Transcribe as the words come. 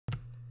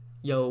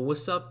Yo,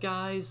 what's up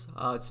guys?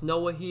 It's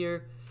Noah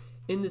here.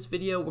 In this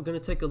video, we're going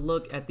to take a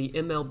look at the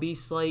MLB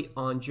slate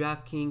on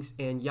Draftkings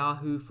and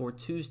Yahoo for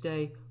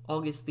Tuesday,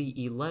 August the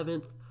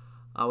 11th.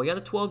 We got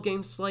a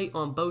 12-game slate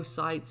on both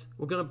sites.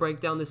 We're going to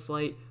break down this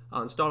slate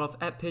and start off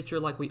at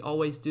pitcher like we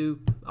always do.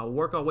 I'll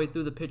work our way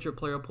through the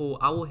pitcher-player pool.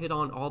 I will hit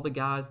on all the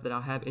guys that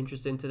I have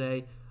interest in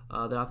today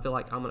that I feel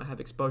like I'm going to have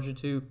exposure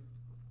to.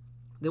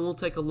 Then we'll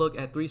take a look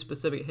at 3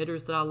 specific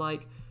hitters that I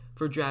like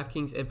for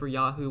Draftkings and for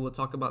Yahoo. We'll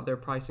talk about their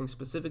pricing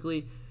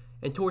specifically.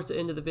 And towards the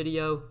end of the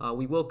video,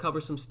 we will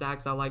cover some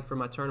stacks I like for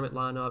my tournament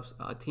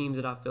lineups, teams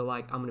that I feel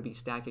like I'm going to be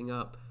stacking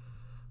up.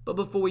 But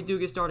before we do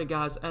get started,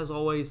 guys, as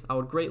always, I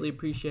would greatly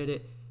appreciate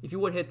it if you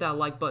would hit that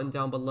like button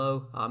down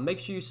below. Make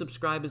sure you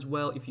subscribe as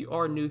well if you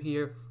are new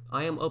here.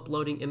 I am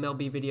uploading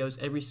MLB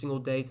videos every single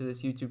day to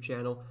this YouTube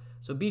channel.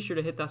 So be sure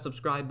to hit that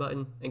subscribe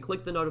button and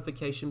click the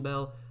notification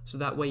bell so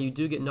that way you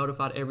do get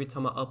notified every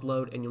time I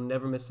upload and you'll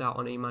never miss out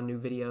on any of my new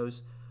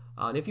videos.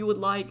 And if you would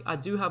like, I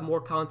do have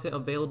more content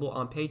available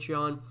on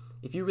Patreon.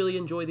 If you really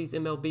enjoy these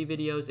MLB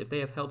videos, if they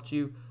have helped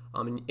you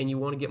and you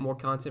want to get more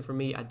content from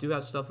me, I do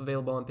have stuff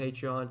available on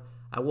Patreon.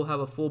 I will have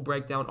a full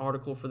breakdown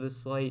article for this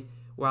slate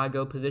where I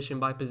go position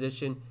by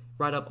position,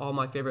 write up all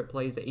my favorite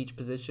plays at each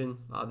position.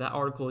 That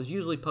article is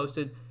usually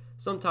posted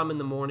sometime in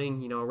the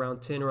morning,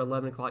 around 10 or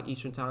 11 o'clock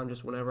Eastern time,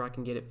 just whenever I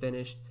can get it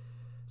finished.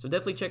 So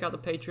definitely check out the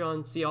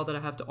Patreon, see all that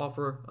I have to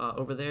offer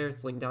over there.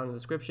 It's linked down in the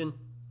description.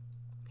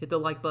 Hit the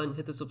like button,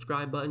 hit the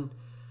subscribe button.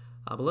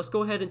 But let's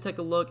go ahead and take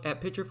a look at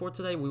pitcher for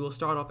today. We will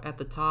start off at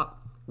the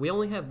top. We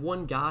only have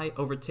one guy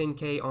over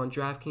 10K on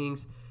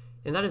DraftKings,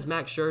 and that is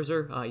Max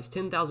Scherzer. He's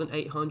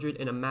 10,800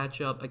 in a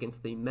matchup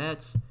against the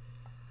Mets.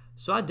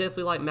 So I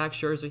definitely like Max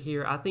Scherzer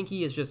here. I think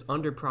he is just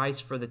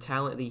underpriced for the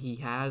talent that he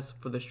has,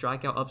 for the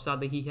strikeout upside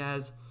that he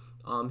has.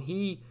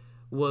 He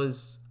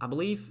was, I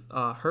believe,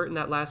 hurt in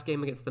that last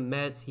game against the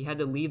Mets. He had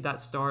to leave that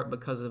start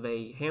because of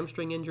a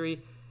hamstring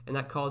injury, and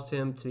that caused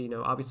him to,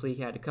 obviously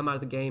he had to come out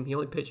of the game. He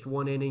only pitched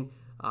 1 inning,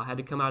 had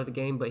to come out of the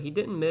game, but he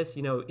didn't miss,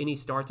 any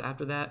starts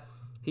after that.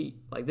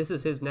 This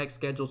is his next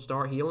scheduled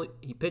start.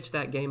 He pitched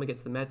that game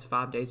against the Mets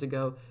 5 days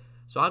ago,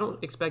 so I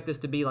don't expect this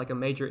to be like a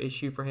major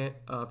issue for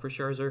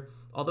Scherzer.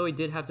 Although he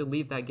did have to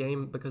leave that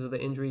game because of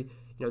the injury,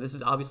 this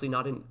is obviously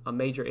not a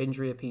major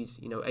injury if he's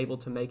able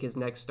to make his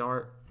next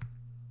start.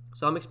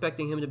 So I'm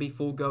expecting him to be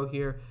full go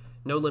here,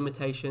 no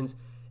limitations.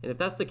 And if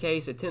that's the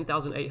case, at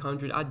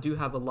 10,800, I do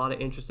have a lot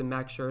of interest in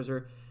Max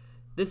Scherzer.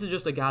 This is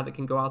just a guy that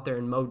can go out there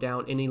and mow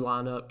down any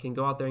lineup, can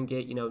go out there and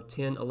get,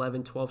 10,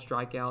 11, 12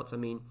 strikeouts. I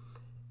mean,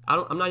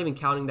 I'm not even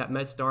counting that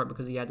Mets start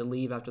because he had to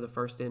leave after the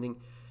first inning.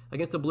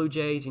 Against the Blue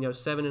Jays,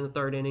 7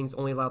 1/3 innings,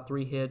 only allowed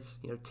 3 hits,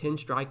 10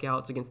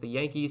 strikeouts against the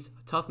Yankees.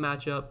 Tough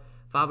matchup,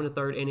 5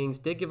 1/3 innings.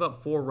 Did give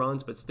up 4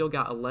 runs, but still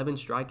got 11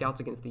 strikeouts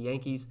against the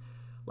Yankees.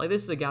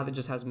 This is a guy that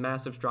just has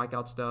massive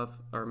strikeout stuff,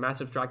 or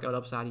massive strikeout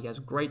upside. He has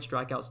great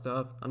strikeout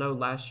stuff. I know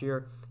last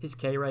year, his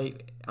K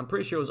rate, I'm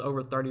pretty sure it was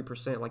over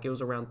 30%. It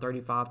was around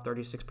 35,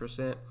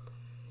 36%.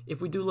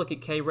 If we do look at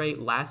K rate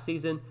last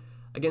season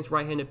against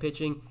right-handed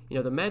pitching,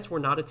 the Mets were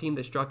not a team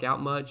that struck out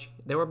much.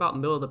 They were about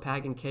middle of the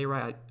pack in K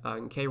rate,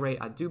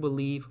 I do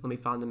believe. Let me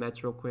find the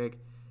Mets real quick.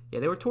 Yeah,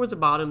 they were towards the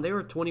bottom. They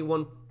were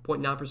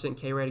 21.9%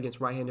 K rate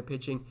against right-handed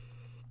pitching.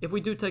 If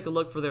we do take a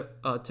look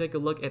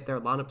at their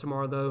lineup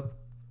tomorrow, though,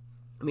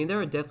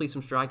 there are definitely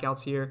some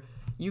strikeouts here.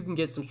 You can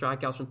get some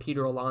strikeouts from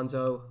Peter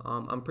Alonso.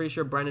 I'm pretty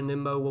sure Brandon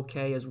Nimmo will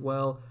K as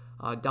well.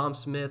 Dom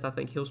Smith, I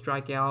think he'll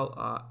strike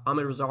out.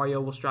 Ahmed Rosario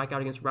will strike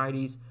out against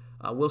righties.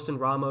 Wilson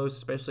Ramos,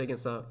 especially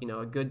against a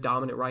good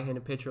dominant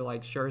right-handed pitcher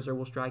like Scherzer,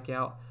 will strike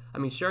out.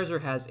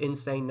 Scherzer has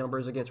insane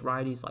numbers against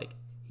righties.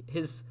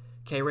 His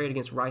K rate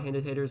against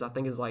right-handed hitters, I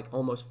think, is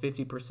almost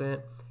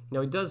 50%.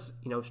 He does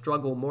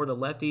struggle more to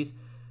lefties,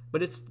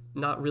 but it's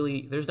not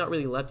really. There's not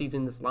really lefties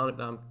in this lineup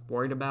that I'm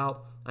worried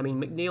about.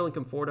 McNeil and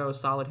Conforto are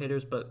solid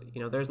hitters, but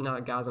there's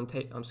not guys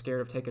I'm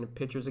scared of taking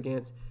pitchers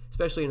against,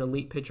 especially an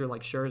elite pitcher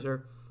like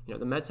Scherzer.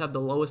 The Mets have the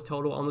lowest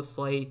total on the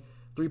slate,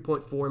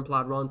 3.4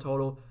 implied run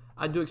total.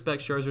 I do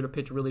expect Scherzer to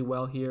pitch really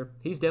well here.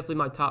 He's definitely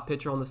my top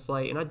pitcher on the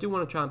slate, and I do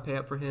want to try and pay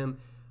up for him.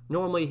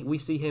 Normally, we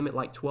see him at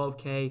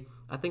 12K.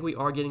 I think we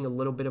are getting a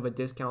little bit of a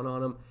discount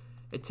on him.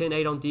 At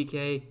 10.8 on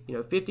DK,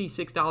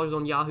 $56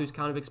 on Yahoo is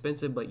kind of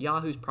expensive, but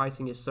Yahoo's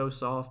pricing is so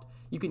soft.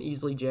 You can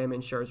easily jam in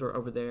Scherzer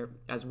over there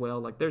as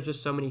well. There's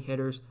just so many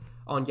hitters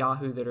on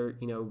Yahoo that are,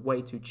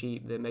 way too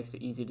cheap that makes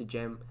it easy to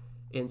jam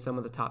in some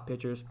of the top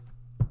pitchers.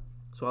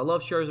 So I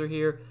love Scherzer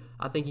here.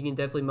 I think he can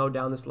definitely mow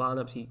down this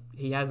lineup.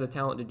 He has the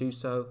talent to do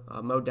so,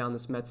 mow down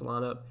this Mets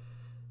lineup.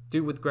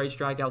 Dude with great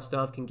strikeout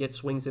stuff, can get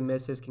swings and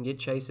misses, can get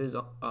chases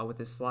with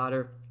his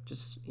slider.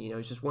 He's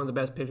just one of the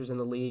best pitchers in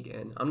the league,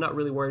 and I'm not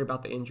really worried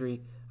about the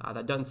injury.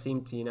 That doesn't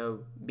seem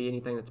to, be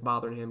anything that's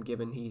bothering him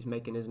given he's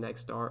making his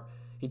next start.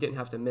 He didn't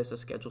have to miss a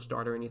scheduled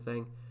start or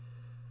anything.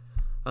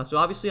 So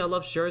obviously I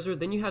love Scherzer.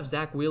 Then you have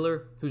Zach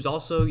Wheeler, who's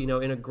also,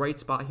 in a great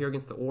spot here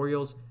against the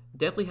Orioles.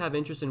 Definitely have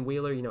interest in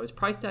Wheeler. His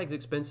price tag's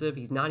expensive.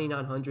 He's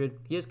 $9,900.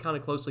 He is kind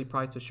of closely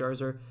priced to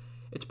Scherzer.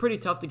 it's pretty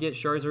tough to get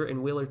Scherzer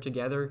and Wheeler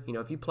together. You know,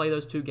 if you play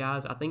those two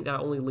guys, I think that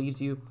only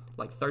leaves you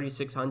like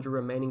 3,600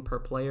 remaining per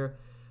player.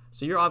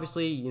 So you're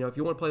obviously, you know, if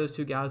you want to play those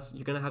two guys,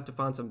 you're going to have to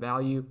find some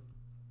value.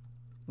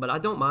 But I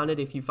don't mind it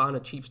if you find a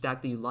cheap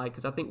stack that you like,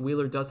 because I think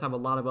Wheeler does have a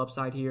lot of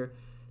upside here.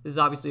 This is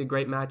obviously a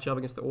great matchup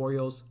against the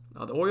Orioles.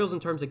 The Orioles, in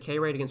terms of K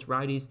rate against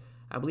righties,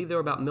 I believe they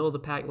were about middle of the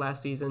pack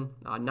last season.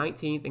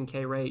 19th in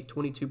K rate,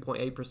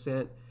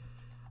 22.8%.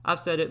 I've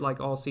said it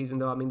like all season,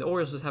 though. I mean, the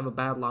Orioles just have a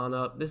bad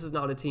lineup. This is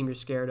not a team you're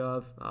scared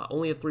of.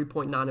 Only a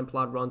 3.9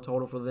 implied run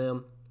total for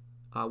them.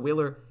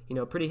 Wheeler, you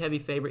know, pretty heavy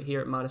favorite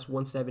here at minus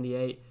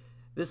 178.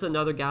 This is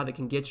another guy that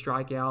can get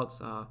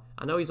strikeouts.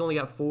 I know he's only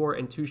got 4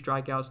 and 2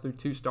 strikeouts through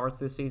 2 starts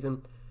this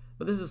season,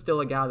 but this is still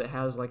a guy that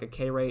has like a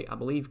K rate, I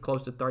believe,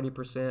 close to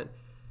 30%.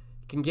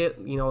 Can get,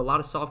 you know, a lot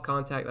of soft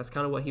contact. That's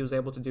kind of what he was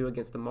able to do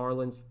against the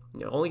Marlins.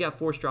 You know, only got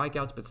 4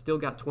 strikeouts, but still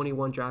got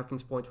 21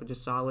 Draftkings points, which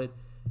is solid.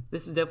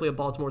 This is definitely a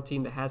Baltimore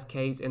team that has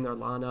Ks in their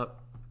lineup.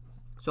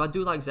 So I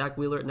do like Zach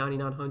Wheeler at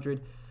 9,900.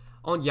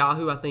 On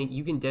Yahoo, I think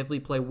you can definitely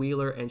play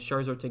Wheeler and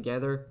Scherzer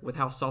together with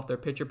how soft their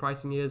pitcher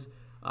pricing is.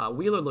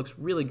 Wheeler looks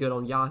really good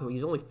on Yahoo.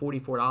 He's only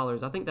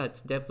 $44. I think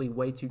that's definitely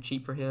way too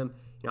cheap for him.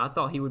 You know, I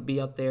thought he would be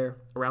up there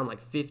around like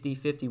 50,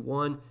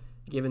 51,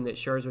 given that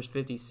Scherzer's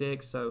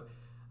 56. So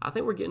I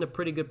think we're getting a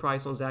pretty good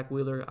price on Zach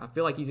Wheeler. I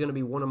feel like he's going to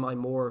be one of my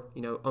more,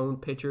 you know,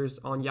 owned pitchers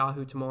on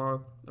Yahoo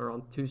tomorrow or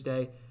on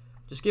Tuesday.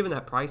 Just given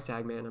that price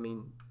tag, man, I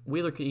mean,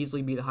 Wheeler could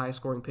easily be the highest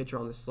scoring pitcher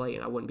on the slate,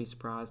 and I wouldn't be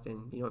surprised.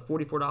 And, you know, at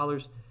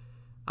 $44,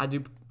 I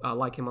do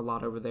like him a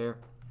lot over there.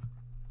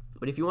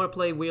 But if you want to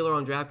play Wheeler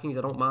on DraftKings,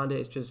 I don't mind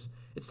it.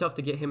 It's tough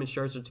to get him and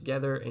Scherzer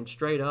together. And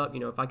straight up, you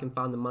know, if I can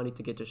find the money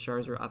to get to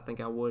Scherzer, I think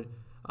I would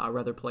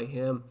rather play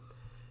him.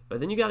 But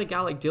then you got a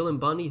guy like Dylan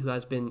Bundy, who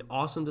has been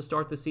awesome to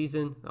start the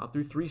season.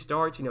 Through 3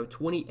 starts, you know,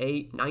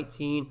 28,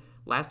 19.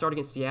 Last start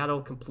against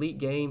Seattle, complete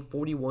game,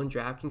 41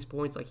 DraftKings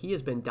points. Like, he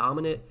has been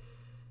dominant.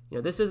 You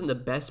know, this isn't the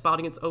best spot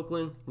against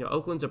Oakland. You know,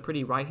 Oakland's a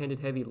pretty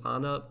right-handed heavy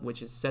lineup,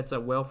 which sets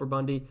up well for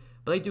Bundy.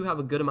 But they do have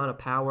a good amount of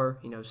power.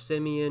 You know,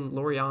 Semien,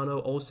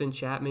 Laureano, Olsen,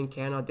 Chapman,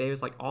 Canna,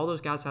 Davis, like all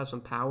those guys have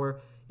some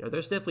power. You know,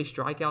 there's definitely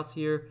strikeouts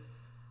here.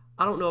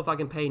 I don't know if I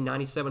can pay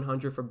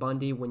 $9,700 for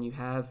Bundy when you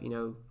have, you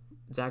know,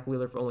 Zach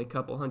Wheeler for only a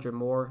couple hundred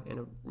more in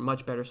a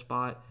much better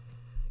spot.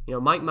 You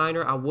know, Mike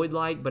Minor I would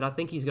like, but I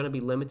think he's going to be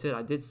limited.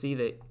 I did see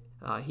that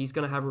he's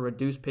going to have a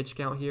reduced pitch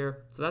count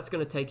here, so that's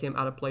going to take him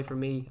out of play for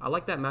me. I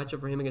like that matchup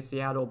for him against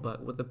Seattle,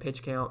 but with the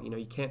pitch count, you know,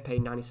 you can't pay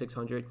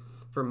 $9,600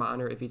 for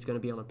Minor if he's going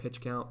to be on a pitch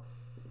count.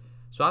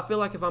 So I feel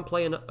like if I'm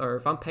paying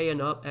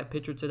up at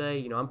pitcher today,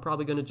 you know, I'm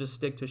probably going to just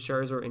stick to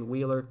Scherzer and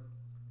Wheeler.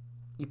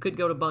 You could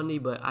go to Bundy,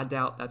 but I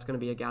doubt that's going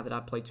to be a guy that I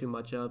play too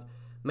much of.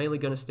 Mainly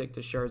going to stick to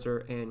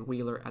Scherzer and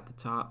Wheeler at the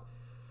top.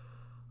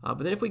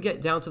 But then if we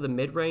get down to the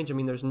mid-range, I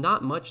mean, there's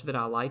not much that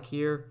I like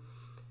here.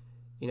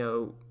 You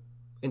know,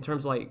 in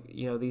terms of like,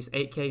 you know, these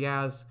 8K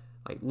guys,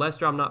 like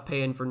Lester, I'm not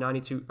paying for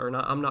 92, or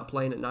not. I'm not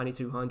playing at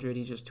 9,200.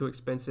 He's just too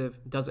expensive.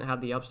 Doesn't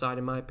have the upside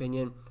in my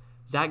opinion.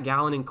 Zach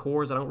Gallen and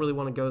Coors, I don't really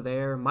want to go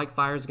there. Mike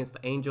Fiers against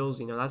the Angels,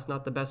 you know, that's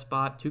not the best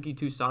spot. Touki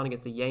Toussaint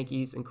against the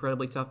Yankees,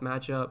 incredibly tough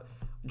matchup.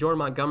 Jordan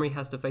Montgomery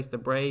has to face the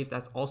Braves.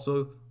 That's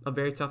also a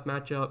very tough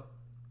matchup.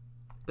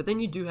 But then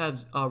you do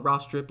have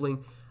Ross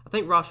Stripling. I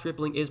think Ross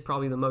Stripling is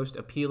probably the most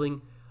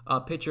appealing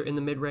pitcher in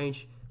the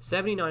mid-range.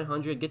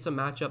 7,900, gets a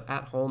matchup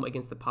at home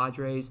against the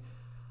Padres.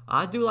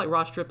 I do like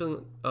Ross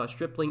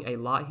Stripling a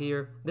lot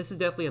here. This is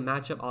definitely a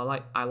matchup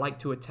I like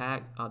to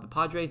attack. The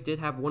Padres did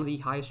have one of the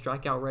highest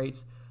strikeout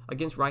rates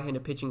against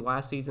right-handed pitching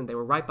last season. They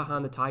were right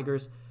behind the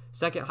Tigers.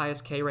 Second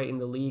highest K rate in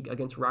the league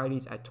against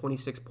righties at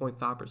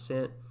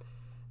 26.5%.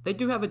 They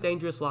do have a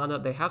dangerous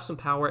lineup. They have some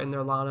power in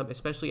their lineup,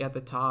 especially at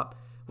the top,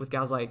 with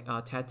guys like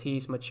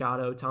Tatis,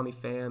 Machado, Tommy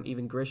Pham,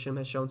 even Grisham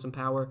has shown some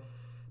power.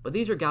 But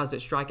these are guys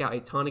that strike out a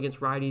ton against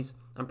righties.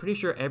 I'm pretty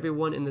sure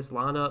everyone in this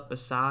lineup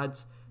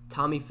besides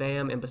Tommy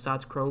Pham and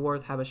besides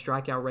Cronenworth have a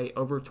strikeout rate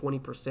over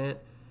 20%.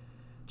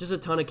 Just a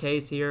ton of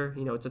Ks here.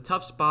 You know, it's a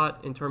tough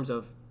spot in terms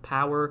of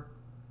power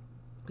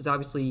because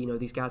obviously, you know,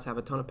 these guys have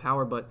a ton of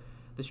power, but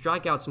the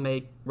strikeouts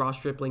make Ross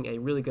Stripling a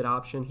really good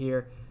option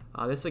here.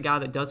 This is a guy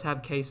that does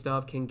have K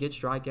stuff, can get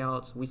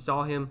strikeouts. We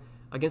saw him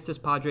against this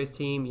Padres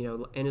team, you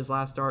know, in his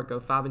last start, go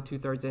 5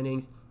 2/3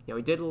 innings. You know,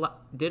 he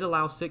did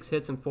allow 6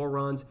 hits and 4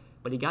 runs,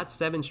 but he got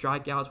 7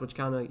 strikeouts, which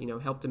kind of, you know,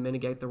 helped to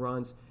mitigate the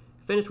runs.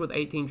 Finished with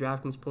 18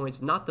 DraftKings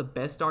points. Not the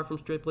best start from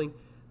Stripling,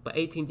 but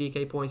 18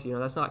 DK points, you know,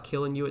 that's not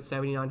killing you at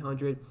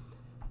 7,900.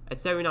 At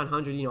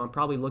 7,900, you know, I'm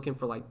probably looking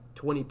for like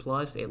 20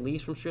 plus at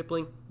least from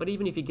Stripling. But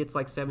even if he gets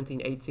like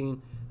 17,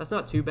 18, that's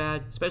not too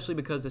bad, especially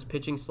because this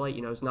pitching slate,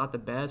 you know, is not the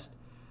best.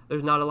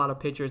 There's not a lot of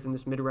pitchers in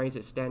this mid-range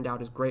that stand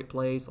out as great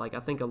plays. Like,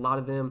 I think a lot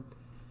of them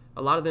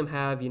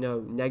have, you know,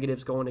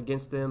 negatives going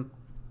against them.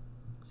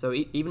 So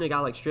even a guy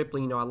like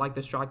Stripling, you know, I like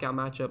the strikeout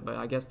matchup, but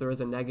I guess there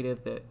is a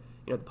negative that,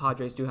 you know, the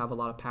Padres do have a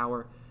lot of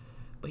power.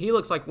 But he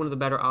looks like one of the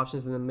better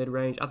options in the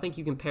mid-range. I think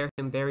you can pair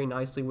him very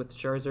nicely with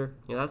Scherzer.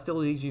 You know, that still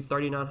leaves you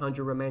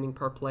 3,900 remaining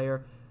per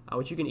player,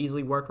 which you can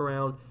easily work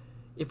around.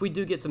 if we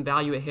do get some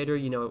value at hitter,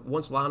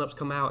 once lineups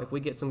come out, if we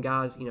get some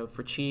guys,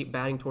 for cheap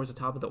batting towards the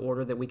top of the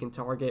order that we can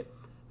target,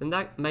 then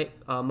that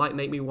might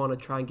make me want to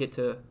try and get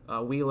to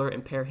Wheeler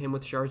and pair him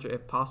with Scherzer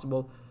if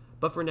possible.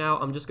 But for now,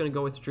 I'm just going to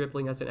go with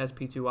Stripling as an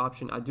SP2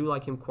 option. I do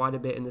like him quite a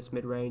bit in this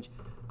mid-range.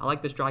 I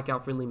like the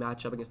strikeout-friendly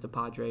matchup against the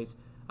Padres.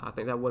 I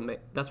think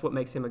that's what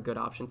makes him a good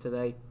option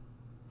today.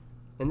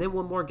 And then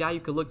one more guy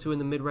you could look to in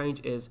the mid-range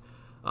is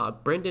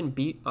Brandon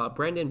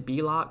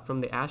Belock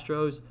from the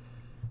Astros.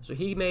 So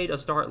he made a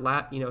start,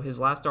 his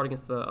last start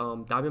against the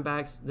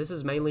Diamondbacks. This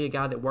is mainly a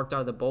guy that worked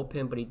out of the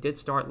bullpen, but he did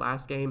start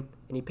last game,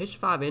 and he pitched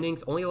 5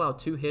 innings, only allowed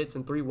 2 hits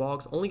and 3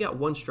 walks, only got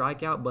 1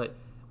 strikeout, but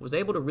was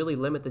able to really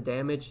limit the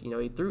damage.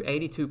 He threw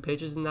 82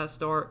 pitches in that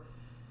start.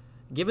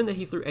 Given that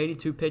he threw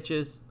 82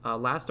 pitches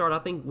last start, I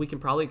think we can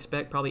probably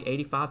expect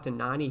 85 to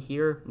 90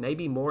 here,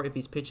 maybe more if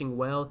he's pitching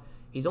well.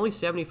 He's only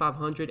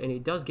 7,500, and he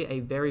does get a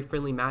very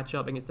friendly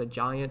matchup against the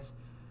Giants.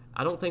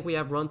 I don't think we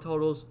have run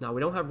totals. Now,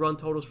 we don't have run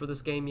totals for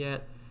this game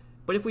yet.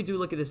 But if we do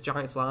look at this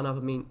Giants lineup,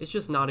 I mean, it's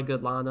just not a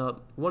good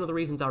lineup. One of the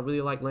reasons I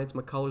really like Lance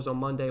McCullers on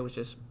Monday was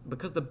just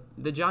because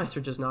the Giants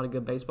are just not a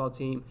good baseball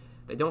team.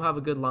 They don't have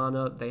a good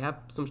lineup. They have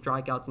some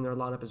strikeouts in their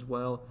lineup as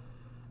well.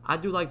 I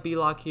do like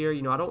Belock here.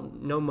 I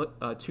don't know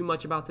too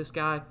much about this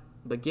guy,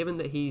 but given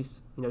that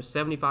he's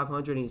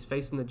 7,500 and he's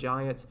facing the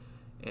Giants,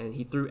 and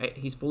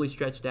he's fully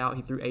stretched out.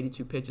 He threw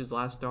 82 pitches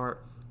last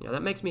start.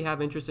 That makes me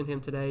have interest in him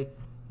today.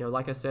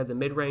 Like I said, the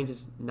mid-range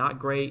is not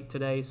great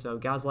today, so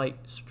guys like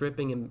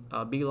Stripling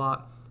and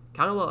Belock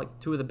kind of look like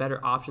 2 of the better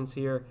options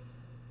here.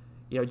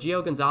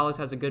 Gio Gonzalez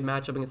has a good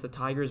matchup against the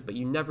Tigers, but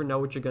you never know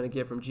what you're going to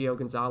get from Gio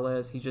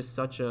Gonzalez. He's just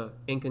such an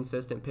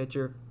inconsistent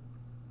pitcher,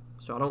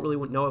 so I don't really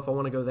know if I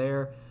want to go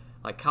there.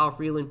 Like Kyle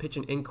Freeland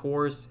pitching in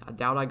course, I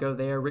doubt I go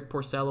there. Rick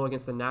Porcello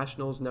against the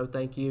Nationals, no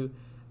thank you.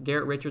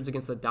 Garrett Richards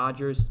against the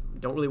Dodgers,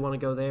 don't really want to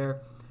go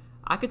there.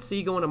 I could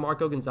see going to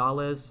Marco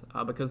Gonzalez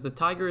because the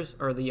Tigers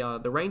or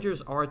the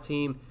Rangers are a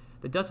team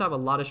that does have a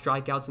lot of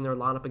strikeouts in their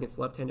lineup against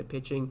left-handed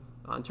pitching.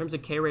 In terms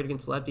of K rate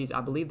against lefties,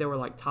 I believe they were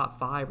like top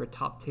 5 or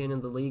top 10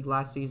 in the league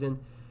last season.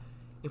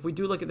 If we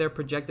do look at their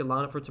projected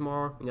lineup for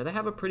tomorrow, they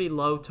have a pretty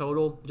low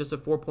total, just a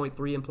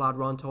 4.3 implied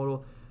run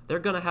total. They're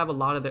going to have a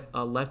lot of the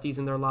lefties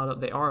in their lineup.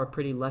 They are a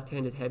pretty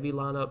left-handed heavy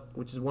lineup,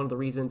 which is one of the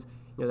reasons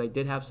they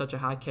did have such a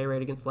high K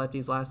rate against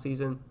lefties last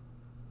season.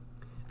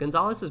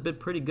 Gonzalez has been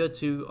pretty good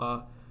too.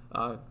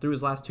 Through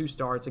his last 2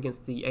 starts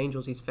against the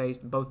Angels, he's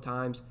faced both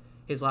times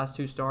his last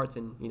 2 starts,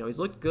 and he's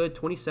looked good.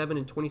 27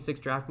 and 26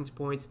 DraftKings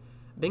points.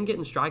 Been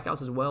getting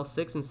strikeouts as well,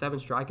 6 and 7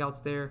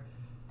 strikeouts there.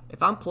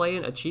 If I'm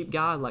playing a cheap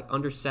guy like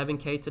under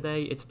 7K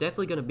today, it's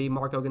definitely going to be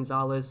Marco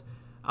Gonzalez.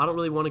 I don't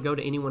really want to go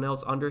to anyone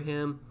else under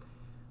him.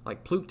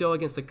 Like Pluto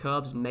against the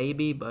Cubs,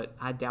 maybe, but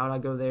I doubt I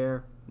go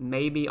there.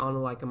 Maybe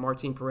on like a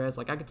Martin Perez.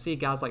 Like I could see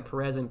guys like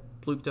Perez and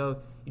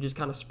Pluto, you just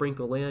kind of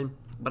sprinkle in.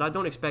 But I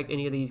don't expect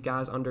any of these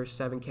guys under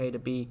 7K to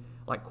be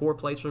like core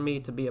plays for me,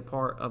 to be a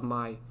part of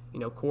my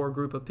core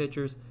group of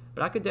pitchers.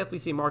 But I could definitely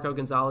see Marco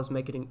Gonzalez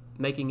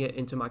making it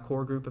into my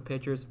core group of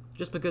pitchers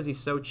just because he's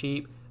so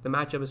cheap. The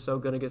matchup is so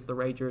good against the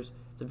Rangers.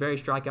 It's a very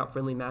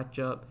strikeout-friendly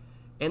matchup.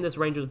 And this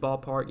Rangers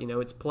ballpark,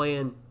 it's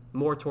playing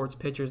more towards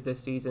pitchers this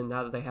season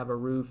now that they have a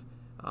roof.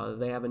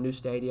 They have a new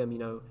stadium,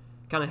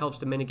 kind of helps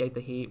to mitigate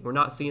the heat. We're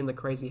not seeing the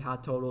crazy high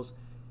totals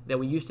that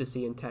we used to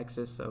see in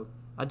Texas. So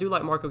I do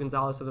like Marco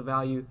Gonzalez as a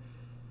value.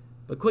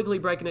 But quickly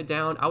breaking it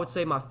down, I would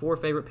say my 4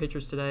 favorite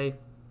pitchers today.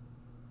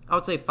 I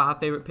would say 5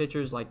 favorite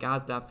pitchers, like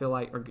guys that I feel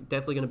like are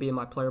definitely going to be in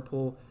my player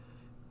pool.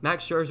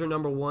 Max Scherzer,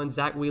 number 1.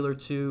 Zach Wheeler,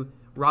 2.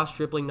 Ross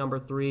Stripling, number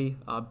 3.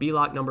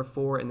 Belock, number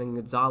 4. And then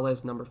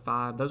Gonzalez, number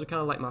 5. Those are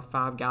kind of like my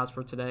 5 guys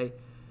for today.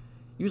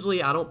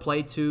 Usually I don't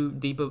play too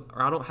deep or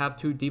I don't have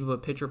too deep of a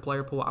pitcher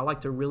player pool. I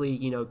like to really,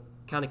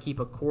 kind of keep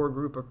a core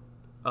group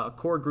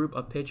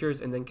of pitchers,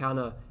 and then kind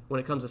of when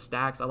it comes to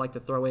stacks, I like to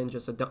throw in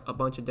just a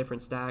bunch of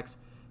different stacks.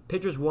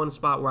 Pitcher's one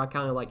spot where I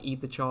kind of like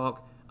eat the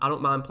chalk. I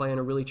don't mind playing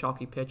a really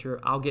chalky pitcher.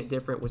 I'll get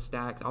different with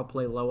stacks. I'll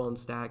play low on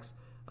stacks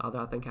that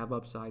I think have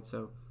upside.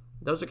 So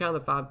those are kind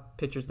of the 5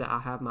 pitchers that I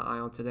have my eye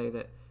on today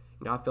that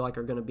I feel like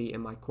are going to be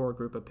in my core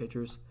group of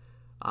pitchers.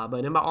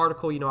 But in my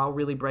article, I'll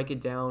really break it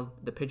down.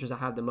 The pitchers I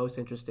have the most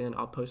interest in,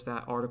 I'll post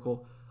that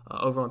article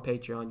over on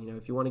Patreon.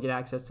 If you want to get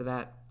access to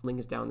that, link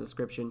is down in the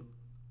description.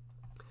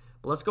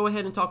 But let's go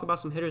ahead and talk about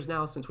some hitters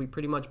now, since we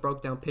pretty much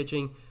broke down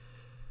pitching.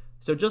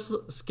 So just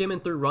skimming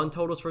through run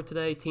totals for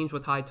today, teams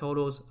with high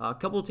totals. A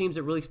couple of teams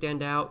that really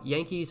stand out.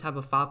 Yankees have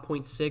a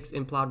 5.6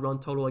 implied run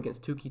total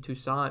against Touki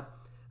Toussaint.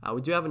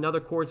 We do have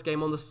another Coors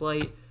game on the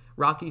slate.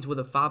 Rockies with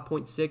a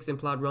 5.6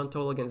 implied run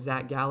total against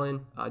Zach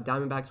Gallen.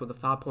 Diamondbacks with a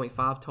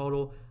 5.5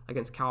 total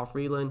against Kyle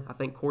Freeland. I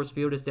think Coors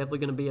Field is definitely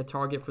going to be a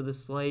target for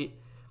this slate.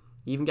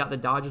 You even got the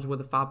Dodgers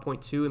with a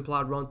 5.2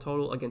 implied run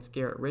total against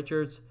Garrett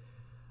Richards.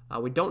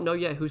 We don't know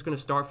yet who's going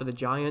to start for the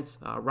Giants.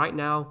 Right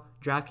now,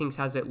 DraftKings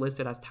has it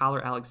listed as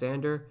Tyler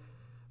Anderson,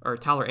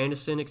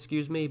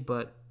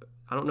 but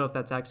I don't know if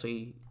that's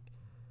actually,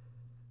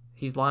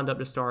 he's lined up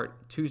to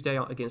start Tuesday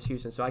against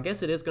Houston. So I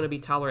guess it is going to be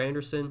Tyler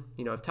Anderson.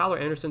 If Tyler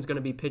Anderson's going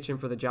to be pitching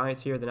for the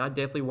Giants here, then I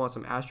definitely want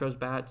some Astros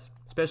bats,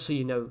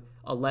 especially,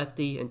 a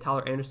lefty and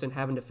Tyler Anderson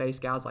having to face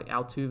guys like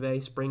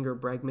Altuve, Springer,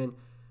 Bregman,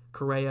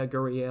 Correa,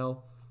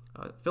 Gurriel.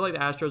 I feel like the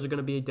Astros are going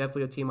to be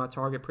definitely a team I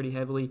target pretty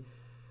heavily.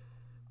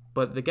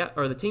 But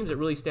the teams that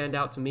really stand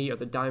out to me are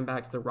the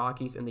Diamondbacks, the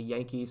Rockies, and the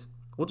Yankees.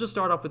 We'll just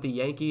start off with the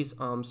Yankees.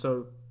 I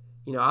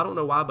don't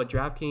know why, but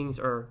DraftKings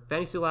or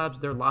Fantasy Labs,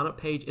 their lineup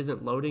page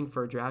isn't loading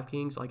for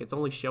DraftKings. Like, it's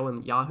only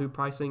showing Yahoo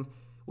pricing,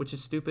 which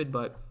is stupid.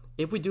 But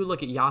if we do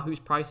look at Yahoo's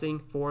pricing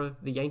for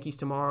the Yankees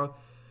tomorrow,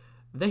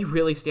 they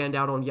really stand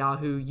out on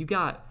Yahoo. You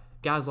got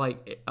guys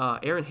like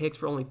Aaron Hicks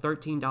for only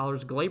 $13.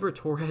 Gleyber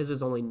Torres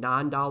is only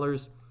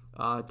 $9.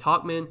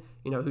 Tauchman,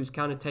 who's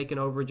kind of taken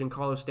over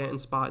Giancarlo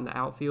Stanton's spot in the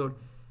outfield.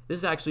 This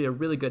is actually a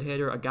really good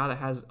hitter, a guy that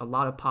has a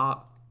lot of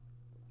pop.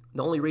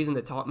 The only reason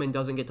that Tauchman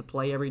doesn't get to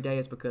play every day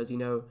is because,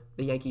 the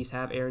Yankees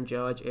have Aaron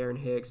Judge, Aaron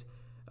Hicks,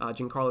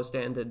 Giancarlo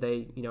Stanton that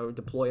they,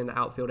 deploy in the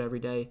outfield every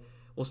day.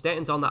 Well,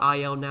 Stanton's on the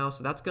IL now,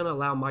 so that's going to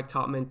allow Mike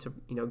Tauchman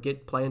to,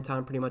 get playing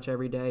time pretty much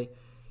every day.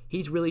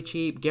 He's really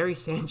cheap. Gary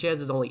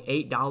Sanchez is only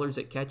 $8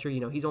 at catcher.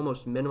 He's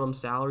almost minimum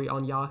salary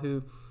on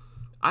Yahoo.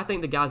 I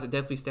think the guys that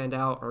definitely stand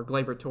out are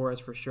Gleyber Torres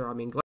for sure.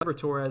 Gleyber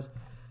Torres,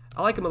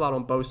 I like him a lot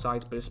on both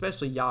sides, but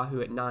especially Yahoo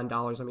at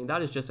 $9.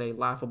 That is just a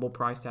laughable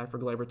price tag for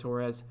Gleyber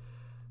Torres.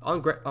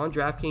 On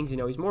DraftKings,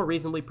 he's more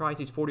reasonably priced.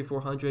 He's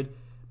 $4,400.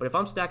 But if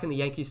I'm stacking the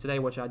Yankees today,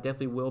 which I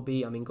definitely will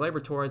be,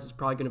 Gleyber Torres is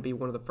probably going to be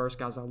one of the first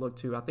guys I look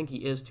to. I think he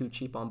is too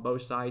cheap on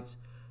both sides.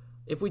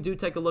 If we do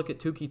take a look at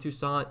Touki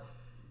Toussaint,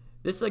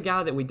 this is a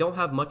guy that we don't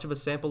have much of a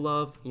sample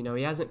of. He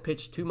hasn't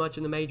pitched too much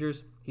in the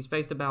majors. He's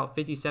faced about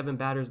 57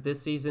 batters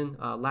this season.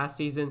 Last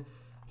season,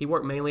 he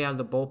worked mainly out of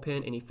the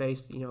bullpen, and he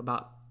faced,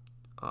 about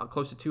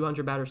close to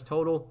 200 batters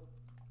total.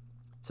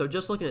 So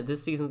just looking at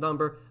this season's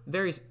numbers,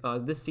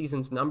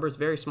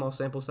 very small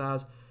sample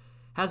size,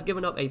 has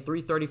given up a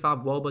 335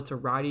 WOBA to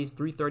righties,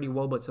 330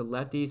 WOBA to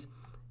lefties.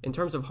 In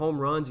terms of home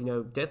runs,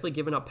 definitely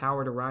giving up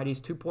power to righties,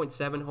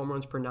 2.7 home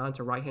runs per 9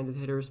 to right-handed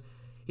hitters.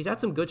 He's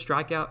had some good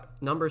strikeout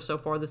numbers so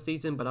far this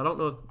season, but I don't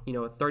know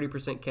if, a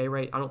 30% K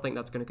rate, I don't think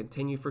that's going to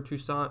continue for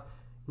Toussaint.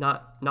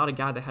 Not a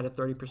guy that had a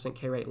 30%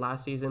 K rate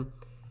last season.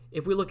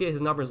 If we look at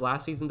his numbers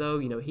last season, though,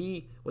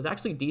 he was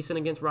actually decent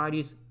against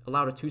righties,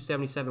 allowed a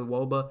 277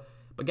 WOBA,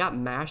 but got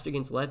mashed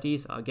against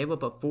lefties, gave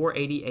up a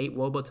 488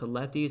 WOBA to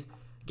lefties,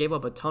 gave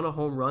up a ton of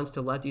home runs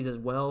to lefties as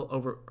well,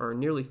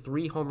 nearly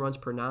 3 home runs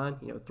per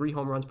 9, 3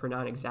 home runs per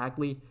 9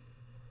 exactly.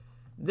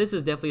 This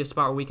is definitely a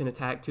spot where we can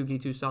attack Touki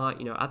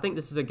Toussaint. I think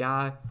this is a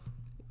guy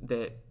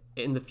that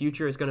in the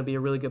future is going to be a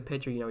really good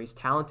pitcher. He's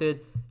talented,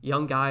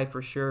 young guy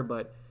for sure,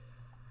 but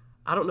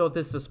I don't know if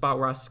this is a spot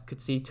where I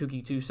could see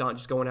Touki Toussaint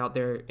just going out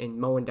there and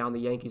mowing down the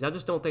Yankees. I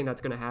just don't think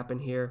that's going to happen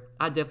here.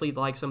 I definitely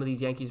like some of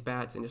these Yankees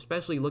bats, and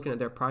especially looking at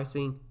their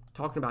pricing.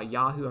 Talking about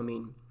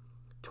Yahoo,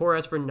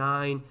 Torres for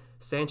 9,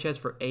 Sanchez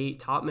for 8,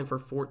 Tauchman for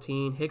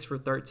 14, Hicks for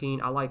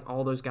 13. I like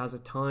all those guys a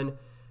ton.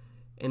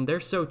 And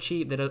they're so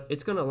cheap that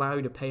it's going to allow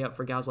you to pay up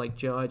for guys like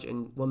Judge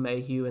and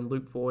LeMahieu and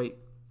Luke Voit.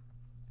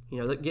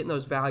 Getting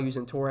those values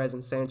in Torres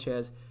and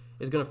Sanchez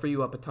is going to free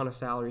you up a ton of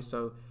salary.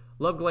 So,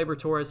 love Gleyber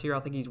Torres here. I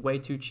think he's way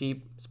too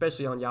cheap,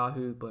 especially on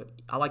Yahoo, but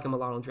I like him a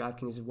lot on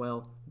DraftKings as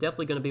well.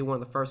 Definitely going to be one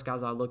of the first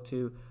guys I look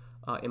to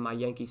in my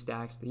Yankee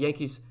stacks. The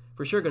Yankees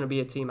for sure going to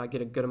be a team I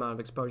get a good amount of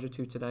exposure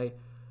to today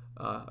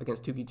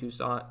against Touki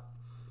Toussaint.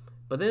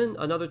 But then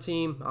another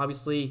team,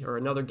 obviously, or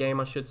another game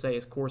I should say,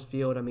 is Coors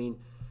Field.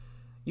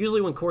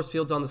 Usually when Coors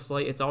Field's on the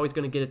slate, it's always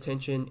going to get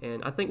attention,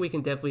 and I think we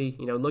can definitely,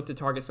 look to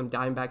target some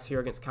Diamondbacks here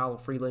against Kyle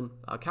Freeland.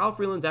 Kyle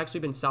Freeland's actually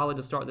been solid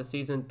to start the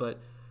season, but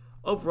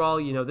overall,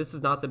 this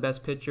is not the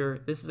best pitcher.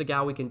 This is a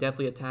guy we can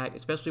definitely attack,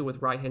 especially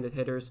with right-handed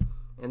hitters.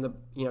 And the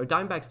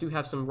Diamondbacks do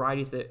have some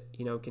righties that,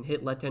 can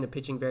hit left-handed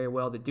pitching very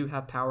well, that do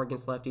have power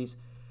against lefties.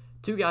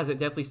 Two guys that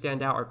definitely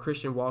stand out are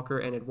Christian Walker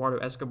and Eduardo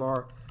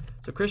Escobar.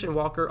 So Christian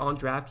Walker on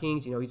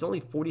DraftKings, he's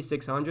only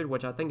 $4,600,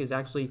 which I think is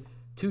actually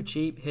too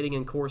cheap hitting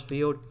in Coors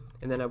Field.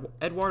 And then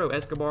Eduardo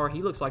Escobar,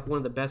 he looks like one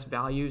of the best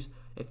values.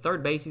 At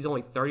third base, he's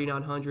only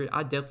 $3,900.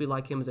 I definitely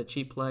like him as a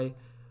cheap play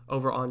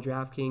over on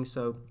DraftKings.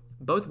 So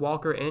both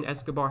Walker and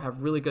Escobar have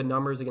really good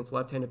numbers against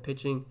left-handed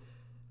pitching.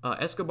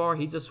 Escobar,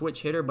 he's a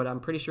switch hitter, but I'm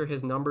pretty sure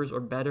his numbers are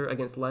better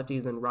against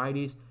lefties than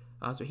righties.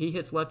 So he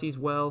hits lefties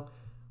well.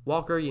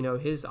 Walker,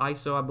 his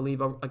ISO, I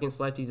believe, against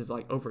lefties is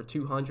like over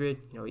 200.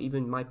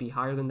 Even might be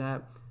higher than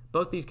that.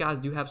 Both these guys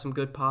do have some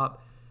good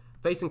pop.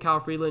 Facing Kyle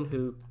Freeland,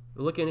 who,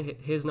 looking at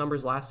his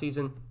numbers last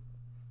season,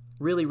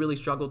 really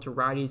struggled to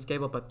righties,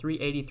 gave up a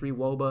 383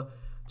 WOBA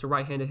to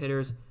right-handed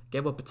hitters,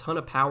 gave up a ton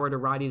of power to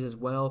righties as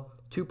well,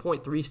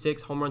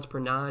 2.36 home runs per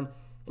 9.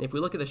 And if we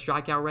look at the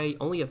strikeout rate,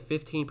 only a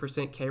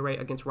 15% K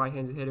rate against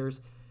right-handed hitters.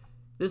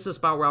 This is a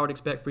spot where I would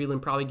expect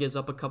Freeland probably gives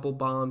up a couple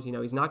bombs.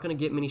 He's not going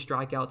to get many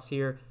strikeouts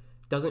here.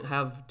 Doesn't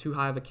have too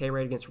high of a K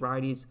rate against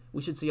righties.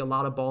 We should see a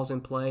lot of balls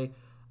in play.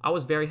 I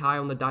was very high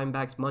on the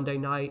Diamondbacks Monday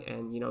night,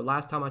 and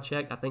last time I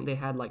checked, I think they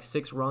had like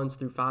 6 runs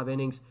through 5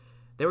 innings.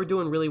 They were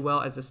doing really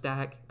well as a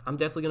stack. I'm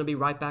definitely going to be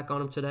right back on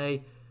them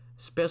today,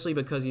 especially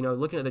because,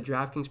 looking at the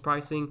DraftKings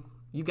pricing,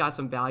 you got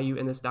some value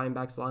in this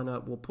Diamondbacks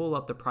lineup. We'll pull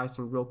up the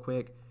pricing real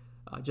quick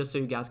just so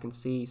you guys can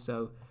see.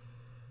 So,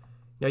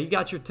 Now you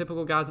got your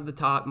typical guys at the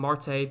top: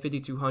 Marte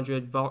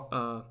 5,200.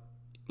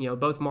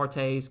 Both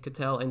Martes,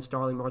 Cattell and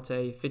Starling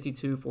Marte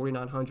 52,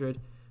 4,900.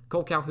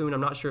 Cole Calhoun,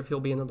 I'm not sure if he'll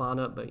be in the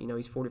lineup, but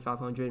he's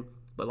 4,500.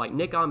 But like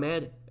Nick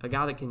Ahmed, a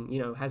guy that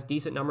can has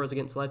decent numbers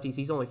against lefties,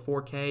 he's only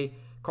 4K.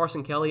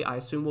 Carson Kelly, I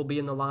assume will be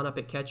in the lineup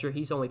at catcher.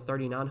 He's only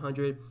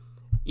 3,900.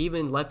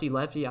 Even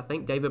lefty, I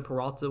think David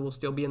Peralta will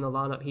still be in the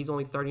lineup. He's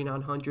only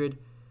 3,900.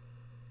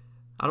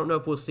 I don't know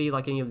if we'll see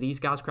like any of these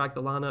guys crack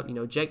the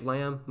lineup. Jake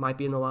Lamb might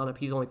be in the lineup.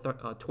 He's only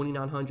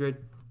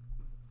 2,900.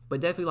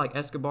 But definitely like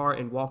Escobar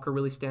and Walker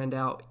really stand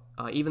out.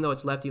 Even though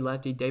it's lefty,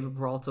 David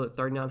Peralta at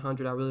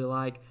 3,900 I really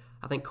like.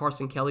 I think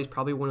Carson Kelly's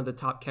probably one of the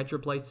top catcher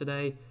plays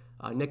today.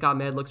 Nick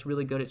Ahmed looks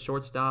really good at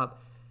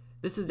shortstop.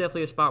 This is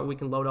definitely a spot where we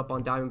can load up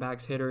on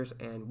Diamondbacks hitters,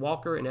 and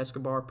Walker and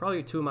Escobar,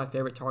 probably two of my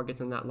favorite targets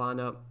in that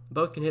lineup.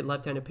 Both can hit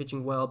left-handed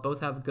pitching well.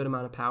 Both have a good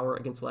amount of power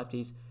against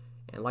lefties.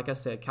 And like I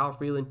said, Kyle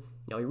Freeland,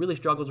 he really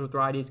struggles with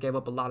righties, gave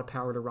up a lot of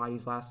power to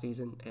righties last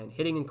season. And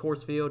hitting in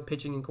Coors Field,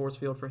 pitching in Coors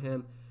Field for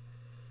him,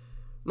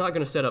 not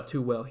going to set up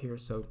too well here.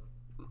 So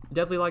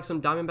definitely like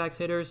some Diamondbacks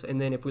hitters.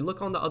 And then if we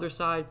look on the other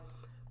side,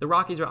 the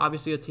Rockies are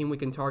obviously a team we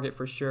can target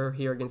for sure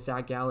here against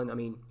Zach Gallen. I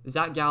mean,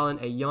 Zach Gallen,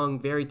 a young,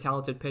 very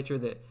talented pitcher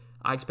that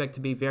I expect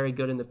to be very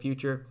good in the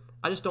future.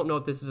 I just don't know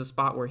if this is a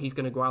spot where he's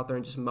going to go out there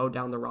and just mow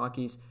down the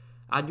Rockies.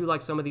 I do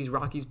like some of these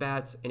Rockies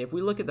bats, and if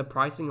we look at the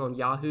pricing on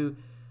Yahoo,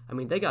 I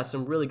mean, they got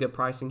some really good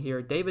pricing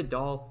here. David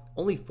Dahl,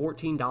 only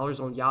 $14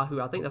 on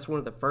Yahoo. I think that's one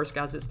of the first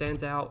guys that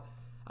stands out.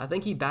 I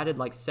think he batted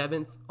like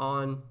 7th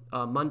on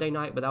Monday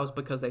night, but that was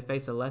because they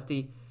faced a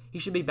lefty. He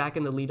should be back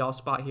in the leadoff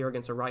spot here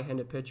against a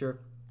right-handed pitcher.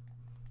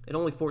 At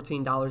only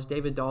 $14,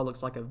 David Dahl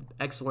looks like an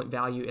excellent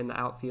value in the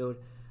outfield.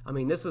 I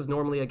mean, this is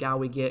normally a guy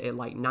we get at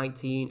like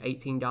 $19,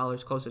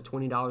 $18, close to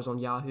 $20 on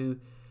Yahoo.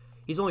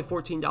 He's only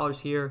 $14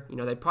 here.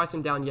 They priced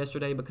him down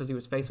yesterday because he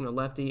was facing a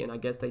lefty, and I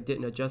guess they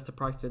didn't adjust the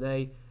price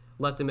today.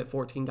 Left him at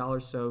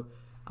 $14, so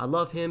I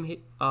love him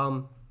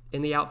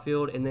in the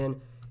outfield. And then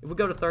if we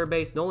go to third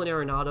base, Nolan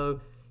Arenado,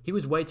 he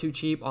was way too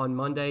cheap on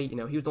Monday.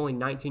 He was only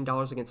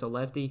 $19 against a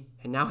lefty,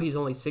 and now he's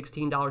only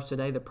 $16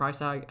 today. The price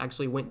tag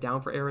actually went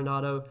down for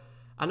Arenado.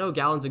 I know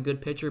Gallen's a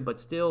good pitcher, but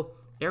still,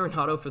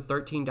 Arenado for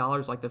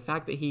 $13, like the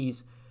fact that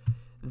he's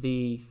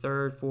the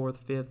third, fourth,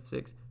 fifth,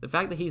 sixth, the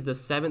fact that he's the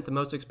 7th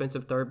most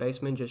expensive third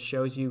baseman just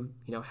shows you,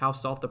 how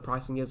soft the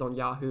pricing is on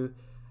Yahoo.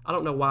 I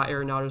don't know why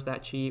Arenado's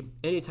that cheap.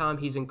 Anytime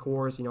he's in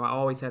Coors, I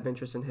always have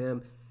interest in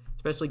him,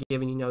 especially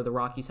given, the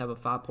Rockies have a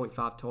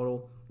 5.5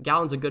 total.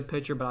 Gallen's a good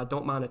pitcher, but I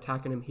don't mind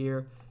attacking him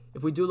here.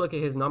 If we do look at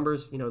his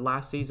numbers,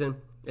 last season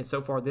and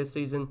so far this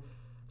season,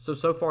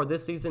 So far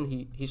this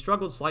season, he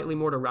struggled slightly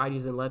more to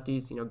righties than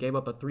lefties. Gave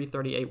up a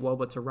 338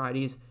 WOBA to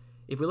righties.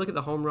 If we look at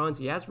the home runs,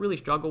 he has really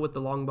struggled with the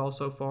long ball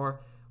so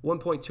far.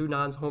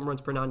 1.29 home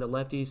runs per 9 to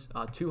lefties,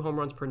 2 home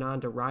runs per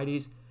 9 to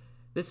righties.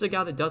 This is a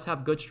guy that does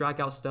have good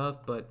strikeout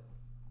stuff, but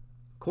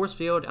Coors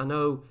Field, I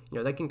know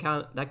that can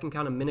kind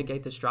of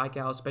mitigate the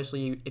strikeout,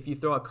 especially if you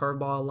throw a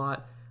curveball a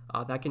lot.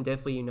 That can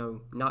definitely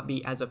not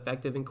be as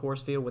effective in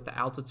Coors Field with the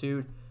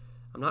altitude.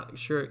 I'm not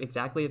sure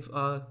exactly if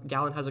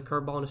Gallen has a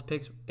curveball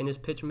in his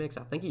pitch mix.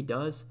 I think he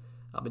does,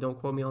 but don't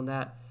quote me on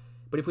that.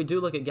 But if we do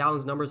look at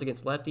Gallen's numbers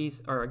against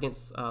lefties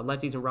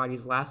lefties and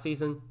righties last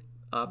season,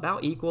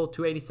 about equal: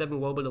 287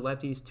 WOBA to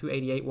lefties,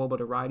 288 WOBA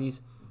to righties.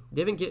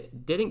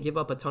 Didn't give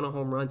up a ton of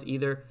home runs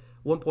either.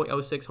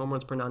 1.06 home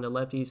runs per 9 to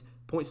lefties,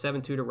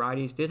 0.72 to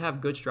righties. Did have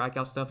good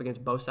strikeout stuff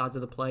against both sides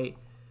of the plate.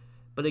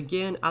 But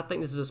again, I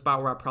think this is a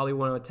spot where I probably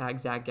want to attack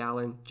Zach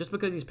Gallen just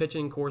because he's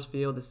pitching in Coors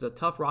Field. This is a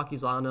tough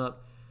Rockies lineup.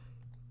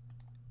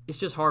 It's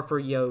just hard for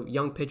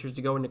young pitchers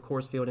to go into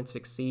Coors Field and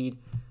succeed.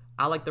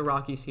 I like the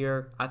Rockies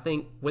here. I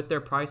think with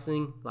their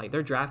pricing, like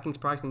their Draftkings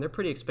pricing, they're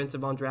pretty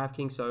expensive on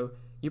Draftkings, so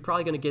you're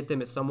probably going to get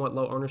them at somewhat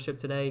low ownership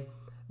today.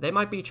 They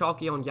might be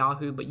chalky on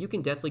Yahoo, but you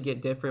can definitely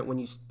get different when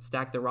you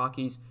stack the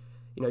Rockies.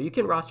 You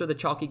can roster the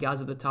chalky guys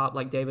at the top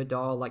like David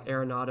Dahl, like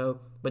Arenado,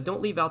 but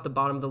don't leave out the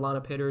bottom of the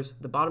lineup hitters.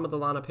 The bottom of the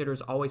lineup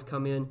hitters always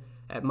come in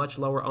at much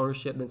lower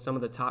ownership than some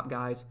of the top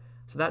guys,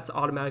 so that's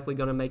automatically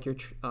going to make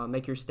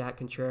your stack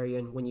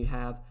contrarian when you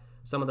have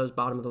some of those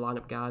bottom of the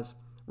lineup guys.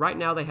 Right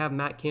now they have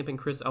Matt Kemp and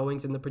Chris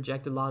Owings in the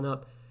projected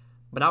lineup,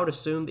 but I would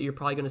assume that you're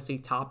probably going to see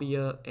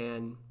Tapia,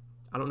 and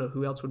I don't know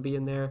who else would be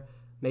in there.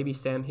 Maybe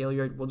Sam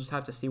Hilliard. We'll just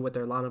have to see what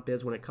their lineup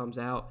is when it comes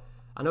out.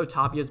 I know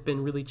Tapia's been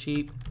really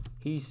cheap.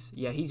 He's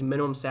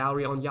minimum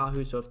salary on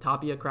Yahoo, so if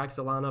Tapia cracks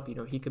the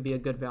lineup, he could be a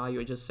good value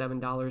at just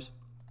 $7.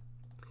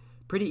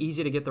 Pretty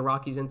easy to get the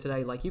Rockies in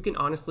today. Like, you can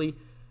honestly,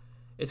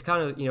 it's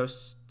kind of,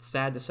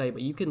 sad to say,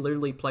 but you can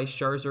literally play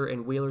Scherzer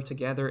and Wheeler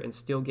together and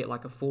still get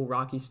like a full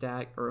Rocky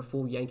stack or a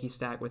full Yankee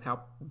stack with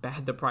how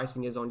bad the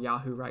pricing is on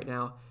Yahoo right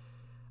now.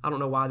 I don't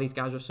know why these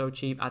guys are so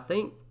cheap. I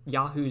think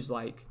Yahoo's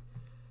like,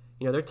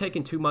 they're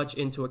taking too much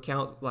into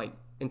account, like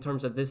in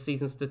terms of this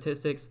season's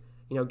statistics.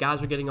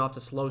 Guys are getting off to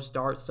slow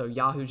starts, so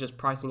Yahoo's just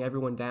pricing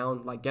everyone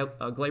down. Like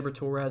Gleyber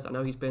Torres, I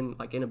know he's been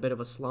like in a bit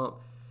of a slump,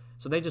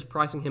 so they just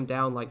pricing him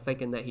down, like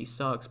thinking that he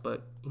sucks.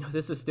 But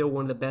this is still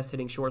one of the best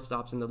hitting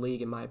shortstops in the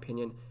league, in my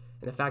opinion.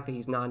 And the fact that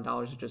he's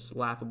 $9 is just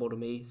laughable to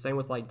me. Same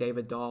with like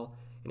David Dahl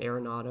and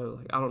Arenado.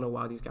 Like, I don't know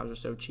why these guys are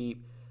so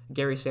cheap.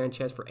 Gary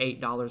Sanchez for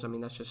 $8. I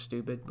mean, that's just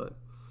stupid, but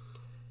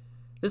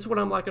this is what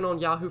I'm liking on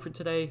Yahoo for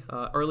today.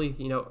 An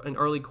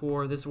early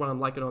core. This is what I'm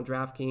liking on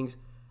DraftKings.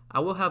 I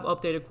will have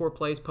updated core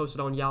plays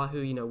posted on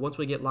Yahoo, once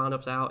we get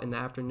lineups out in the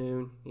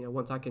afternoon,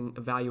 once I can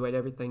evaluate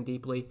everything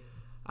deeply.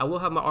 I will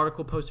have my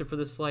article posted for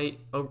this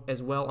slate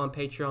as well on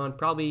Patreon,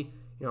 probably,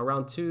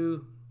 around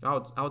 2,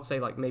 I would say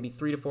like maybe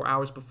 3 to 4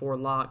 hours before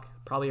lock,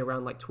 probably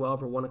around like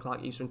 12 or 1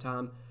 o'clock Eastern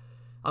time.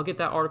 I'll get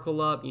that article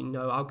up,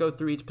 I'll go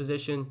through each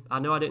position. I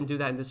know I didn't do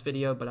that in this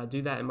video, but I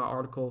do that in my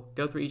article.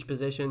 Go through each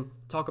position,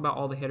 talk about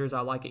all the hitters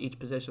I like at each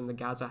position, the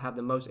guys I have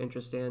the most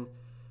interest in.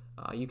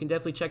 You can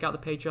definitely check out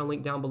the Patreon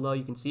link down below.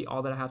 You can see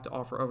all that I have to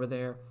offer over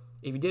there.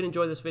 If you did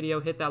enjoy this video,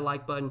 hit that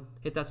like button,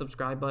 hit that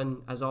subscribe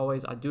button. As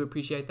always, I do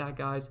appreciate that,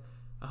 guys.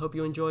 I hope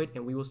you enjoyed,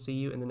 and we will see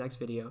you in the next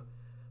video.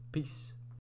 Peace.